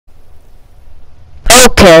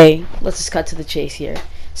Okay, let's just cut to the chase here.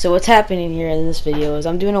 So what's happening here in this video is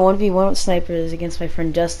I'm doing a 1v1 with snipers against my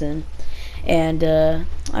friend Justin, and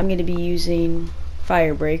I'm going to be using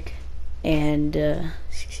fire break, and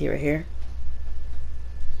see right here,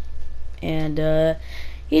 and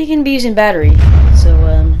he can be using battery, so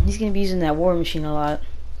he's going to be using that war machine a lot.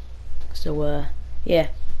 So yeah,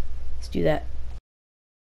 let's do that.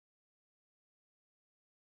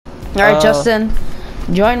 Alright, Justin,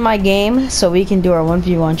 join my game so we can do our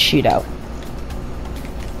 1v1 shootout.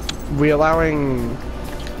 We allowing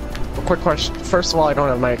a quick question. First of all, I don't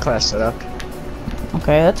have my class set up.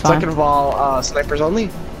 Okay, that's fine. Second of all, snipers only.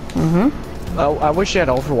 Mm-hmm. Oh, I wish you had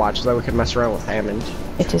Overwatch so that we could mess around with Hammond.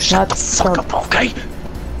 It is Shut not the fuck up, okay?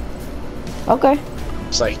 Okay.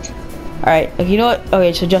 It's like. Alright, you know what?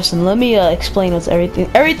 Okay, so Justin, let me explain what's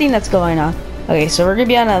everything that's going on. Okay, so we're gonna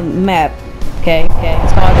be on a map. Okay,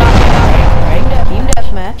 it's called Team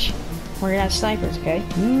Deathmatch. We're gonna have snipers, okay?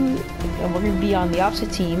 And we're gonna be on the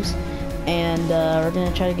opposite teams, and we're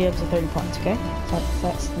gonna try to get up to 30 points, okay?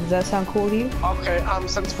 Does that sound cool to you? Okay,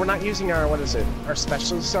 since we're not using our, our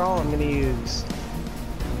specialist at all, I'm gonna use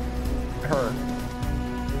her.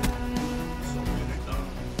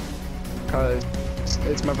 Cause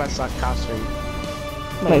it's my best costume.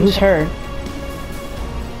 Wait, who's her?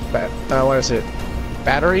 What is it?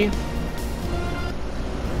 Battery?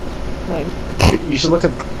 Wait. You should look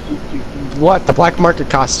at what the black market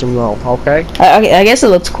costume though, okay? I guess it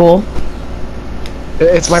looks cool.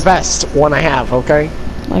 It's my best one I have, okay?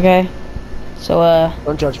 Okay. So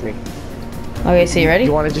don't judge me. Okay, so you ready?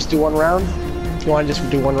 You want to just do one round? You want to just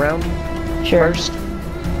do one round? Sure. First?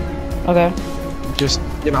 Okay. Just,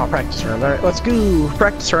 practice round. Alright, let's go.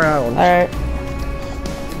 Practice round. Alright.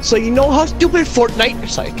 So you know how stupid Fortnite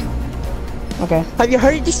is like? Okay. Have you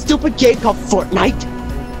heard of this stupid game called Fortnite?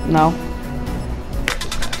 No.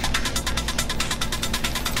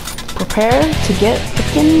 Prepare to get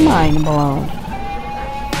freaking mind blown.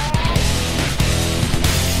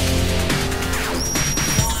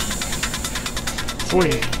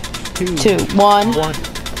 Three, two, one.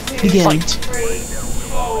 Begin. Fight.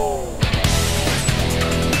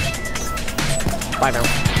 Bye now.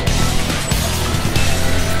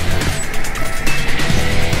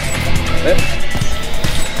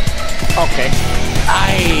 Okay.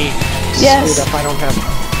 Yes. If I don't have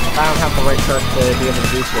the right turret to be able to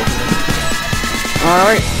do so.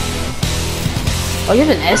 Alright. Oh, you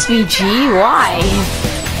have an SVG? Why?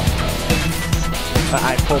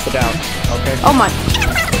 I pulled it out. Okay. Oh my.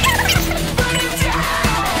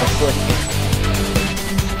 That's good.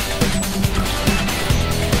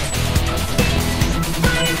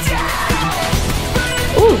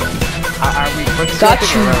 Ooh. Are we quick Got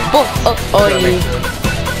scoping you. or no? Oh yeah.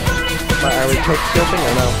 Are we quick scoping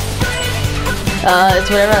or no?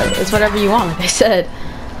 It's whatever you want, like I said.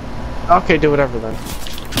 Okay, do whatever then.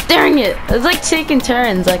 Dang it! It's like taking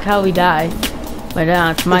turns, like how we die. But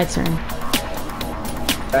now it's my turn.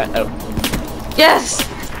 Uh-oh. Yes!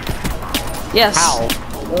 Yes! How?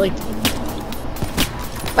 Really?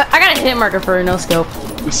 But I got a hit marker for a no scope.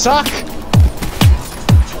 You suck!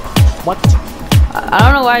 What? I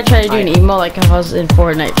don't know why I tried to do an emo like I was in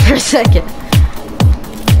Fortnite for a second.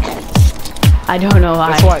 I don't know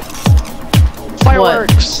why. Guess what?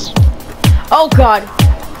 Fireworks! What? Oh god!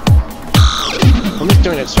 I'm just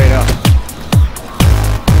doing it straight up.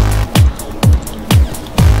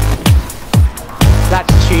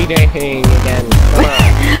 That's cheating again. Come on.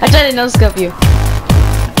 I tried to no scope you.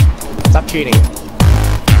 Stop cheating.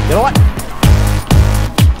 You know what?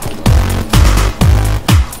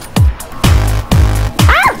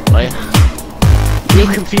 You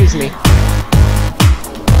confuse me.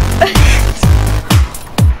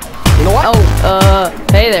 You know what? Oh,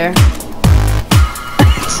 hey there.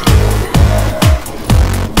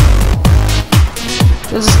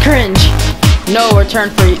 This is cringe. No return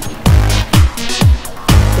for you.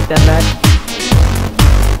 Take that back.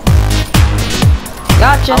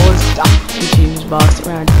 Gotcha. I was She was bossed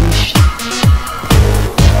around.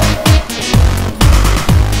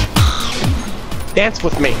 Dance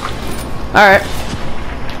with me. Alright.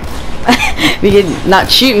 You did not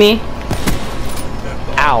shoot me.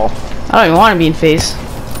 Ow. I don't even want to be in face.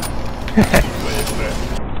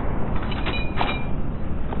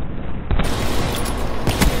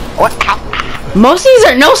 What? Ow. Most of these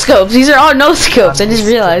are no scopes. These are all no scopes. I just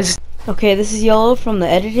realized. Okay, this is Yellow from the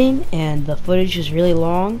editing, and the footage is really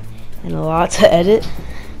long and a lot to edit.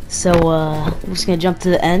 So I'm just gonna jump to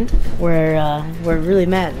the end where it really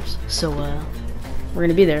matters. So we're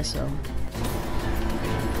gonna be there. So.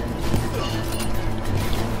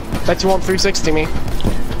 Bet you won't 360 me.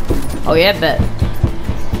 Oh yeah, bet.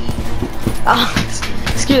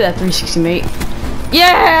 Screw that 360, mate.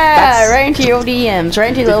 Yeah, right into your ODMs, right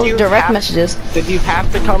into those direct messages. Did you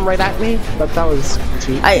have to come right at me? But that was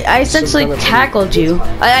too. I essentially tackled you.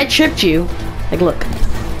 I tripped you. Like, look.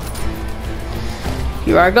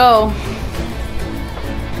 Here I go.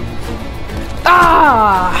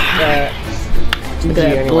 Ah! Look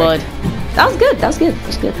at that blood. That was good. That was good. That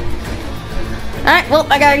was good. Alright, well,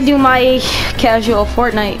 I gotta do my casual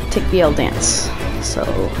Fortnite Tick BL dance. So,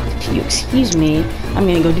 if you excuse me, I'm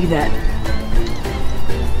gonna go do that.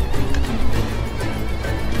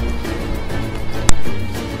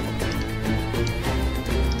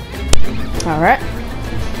 Alright.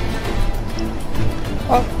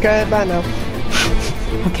 Okay, bye now.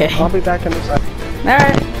 Okay. I'll be back in a sec.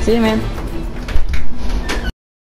 Alright, see you, man.